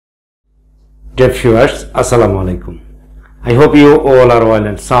Dear viewers, Assalamu alaikum. I hope you all are well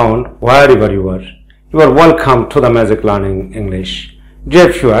and sound wherever you are. You are welcome to the Magic Learning English. Dear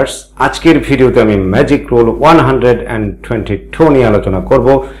viewers, আজকের ভিডিওতে আমি magic rule 122 নিয়ে আলোচনা করব,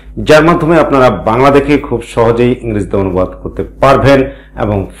 যার মাধ্যমে আপনারা বাংলা দেখে খুব সহজেই ইংরেজিতে অনুবাদ করতে পারবেন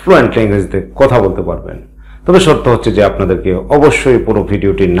এবং ফ্লুয়েন্টলি ইংরেজিতে কথা বলতে পারবেন। তবে শর্ত হচ্ছে যে আপনাদেরকে অবশ্যই পুরো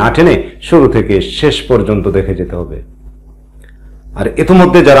ভিডিওটি না টেনে শুরু থেকে শেষ পর্যন্ত দেখে যেতে হবে। আর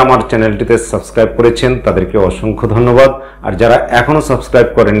ইতিমধ্যে যারা আমার চ্যানেলটিতে সাবস্ক্রাইব করেছেন তাদেরকে অসংখ্য ধন্যবাদ, আর যারা এখনো সাবস্ক্রাইব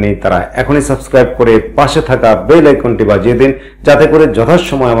করেননি তারা এখনই সাবস্ক্রাইব করে পাশে থাকা বেল আইকনটি বাজিয়ে দিন, যাতে করে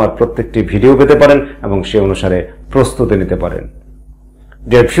যথাসময়ে আমার প্রত্যেকটি ভিডিও পেতে পারেন এবং সেই অনুসারে প্রস্তুতি নিতে পারেন।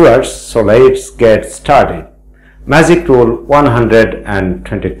 Dear viewers, so let's get started. Magic rule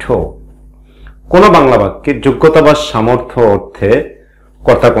 122. কোন বাংলা বাক্যে যোগ্যতা বা সামর্থ্য অর্থে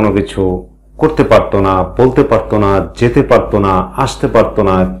কর্তা কোনো কিছু করতে পারতো না, বলতে পারতো না, যেতে পারতো না, আসতে পারতো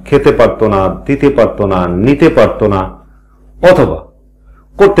না, খেতে পারতো না, দিতে পারতো না, নিতে পারতো না, অথবা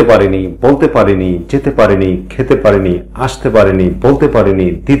করতে পারেনি, বলতে পারেনি, যেতে পারেনি, খেতে পারেনি, আসতে পারেনি, বলতে পারেনি,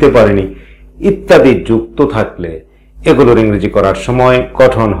 দিতে পারেনি ইত্যাদি যুক্ত থাকলে এগুলোর ইংরেজি করার সময়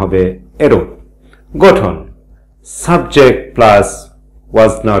গঠন হবে এরূপ। গঠন subject plus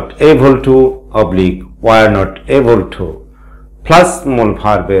was not able to oblique were not able to plus মূল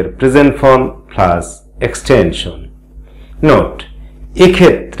ভার্বের present form plus extension. Note,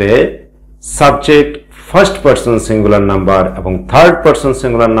 এক্ষেত্রে subject first person singular number এবং থার্ড পারসন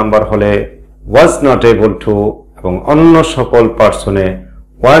সিঙ্গুলার নাম্বার হলে was not able to এবং অন্য সকল পার্সনে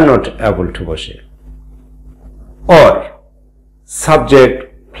were not able to বসে, or subject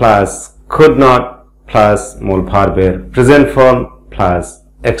plus could not plus মূল ভার্বের present form plus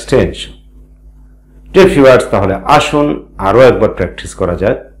extension. Dear viewers, তাহলে আসুন আরো একবার প্র্যাকটিস করা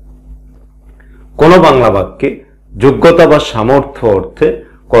যাক। কোন বাংলা বাক্যে যোগ্যতা বা সামর্থ্য অর্থে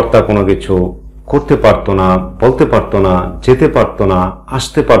কর্তা কোনো কিছু করতে পারতো না, বলতে পারতো না, যেতে পারতো না,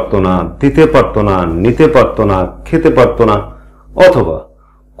 আসতে পারতো না, দিতে পারতো না, নিতে পারতো না, খেতে পারতো না, অথবা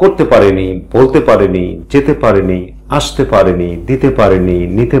করতে পারেনি, বলতে পারেনি, যেতে পারেনি, আসতে পারেনি, দিতে পারেনি,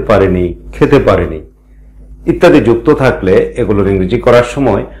 নিতে পারেনি, খেতে পারেনি ইত্যাদি যুক্ত থাকলে এগুলোর ইংরেজি করার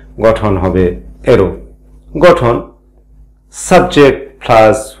সময় গঠন হবে এরূপ। গঠন subject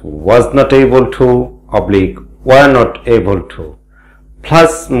plus was not able to oblique were not able to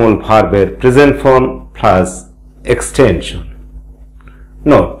plus মূল ভার্বের present form plus extension.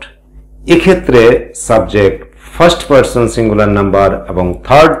 Note, এক্ষেত্রে subject first person singular number এবং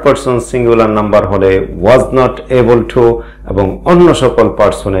থার্ড পারসন সিঙ্গুলার নাম্বার হলে was not able to এবং অন্য সকল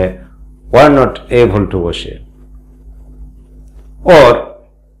পার্সনে were not able to বসে, or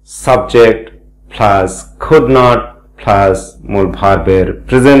subject plus could not plus মূল ভার্বের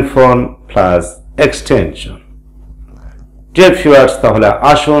present form plus extension. Dear viewers, তাহলে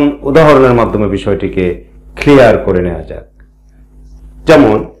আসুন উদাহরণের মাধ্যমে বিষয়টিকে ক্লিয়ার করে নেওয়া যাক।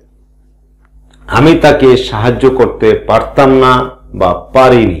 যেমন, আমি তাকে সাহায্য করতে পারতাম না বা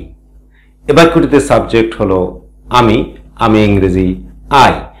পারিনি। এ বাক্যটিতে সাবজেক্ট হলো আমি, আমি ইংরেজি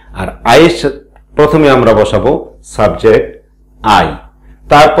আই, আর আইয়ের প্রথমে আমরা বসাবো সাবজেক্ট আই,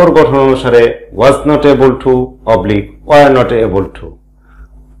 তারপর গঠন অনুসারে was not able to oblique were not able to,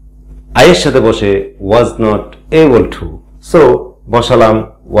 আইয়ের সাথে বসে was not able to, so বসালাম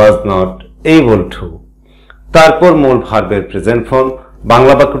was not able to। তারপর মূল ভার্বের প্রেজেন্ট ফর্ম,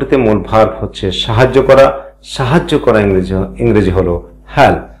 বাংলা বাক্যটিতে মূল ভার্ব হচ্ছে সাহায্য করা, সাহায্য করা ইংরেজি হলো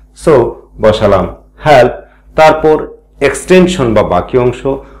হেল্প, সো বসালাম হেল্প। তারপর এক্সটেনশন বা বাকি অংশ,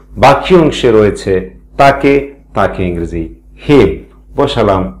 বাকি অংশে রয়েছে তাকে, তাকে ইংরেজি হিম,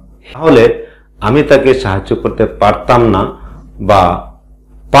 বসালাম। তাহলে আমি তাকে সাহায্য করতে পারতাম না বা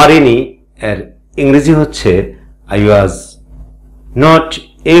পারিনি এর ইংরেজি হচ্ছে I was not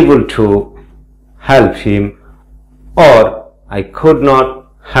able to help him or I could not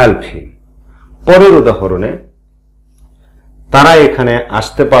help him। পরের উদাহরণে, তারা এখানে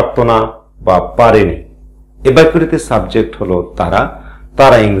আসতে পারতো না বা পারেনি। এ বাক্যটিতে সাবজেক্ট হলো তারা,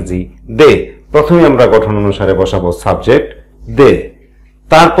 তারা ইংরেজি দে। প্রথমে আমরা গঠন অনুসারে বসাবো সাবজেক্ট দে,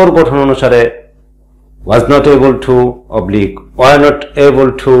 তারপর গঠন অনুসারে was not able to oblique were not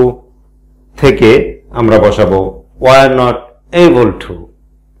able to থেকে আমরা বসাবো were not able to।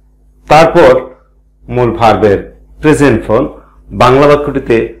 তারপর মূল ভার্বের প্রেজেন্ট ফর্ম, বাংলা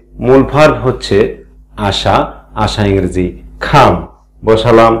বাক্যটিতে মূল ভার্ব হচ্ছে আসা, আসা ইংরেজি খাম,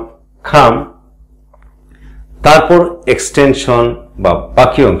 বসালাম খাম। তারপর এক্সটেনশন বা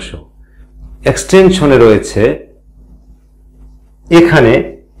বাকি অংশ, এক্সটেনশনে রয়েছে এখানে,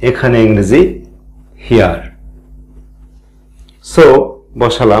 এখানে ইংরেজি হিয়ার, সো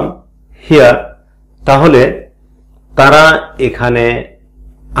বসালাম হিয়ার। তাহলে তারা এখানে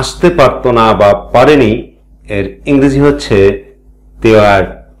আসতে পারতো না বা পারেনি এর ইংরেজি হচ্ছে they are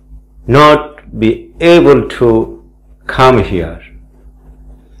not be able to come here.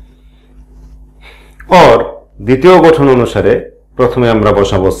 or দ্বিতীয় গঠন অনুসারে প্রথমে আমরা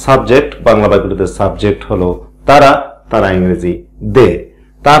বসাবো সাবজেক্ট, বাংলা বাক্যটিতে সাবজেক্ট হলো তারা, তারা ইংরেজি দে।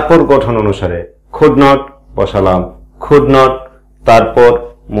 তারপর গঠন অনুসারে could not বসালাম could not, তারপর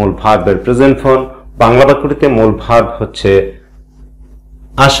মূল ভার্বের প্রেজেন্ট ফর্ম, বাংলা বাক্যটিতে মূল ভার্ব হচ্ছে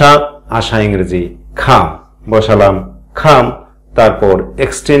আসা, আসা ইংরেজি খাম, বসালাম খাম। তারপর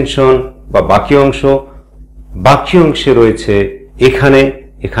এক্সটেনশন বা বাকি অংশ, বাকি অংশে রয়েছে এখানে,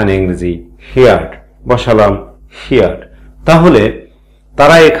 এখানে ইংরেজি হিয়ার, বসালাম হিয়ার। তাহলে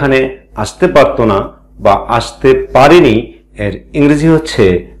তারা এখানে আসতে পারতো না বা আসতে পারেনি এর ইংরেজি হচ্ছে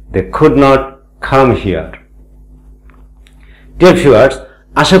they could not come here. Dear viewers,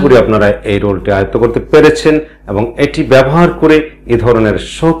 আশা করি আপনারা এই রোলটি আয়ত্ত করতে পেরেছেন এবং এটি ব্যবহার করে এই ধরনের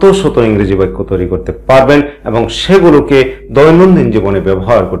শত শত ইংরেজি বাক্য তৈরি করতে পারবেন এবং সেগুলোকে দৈনন্দিন জীবনে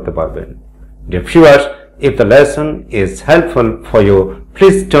ব্যবহার করতে পারবেন। Dear viewers, if the lesson is helpful for you,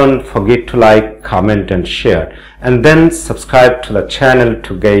 please don't forget to like, comment and share, and then subscribe to the channel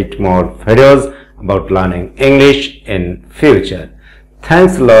to get more videos about learning English in future.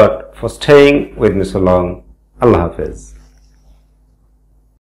 Thanks a lot for staying with me so long. Allah Hafiz.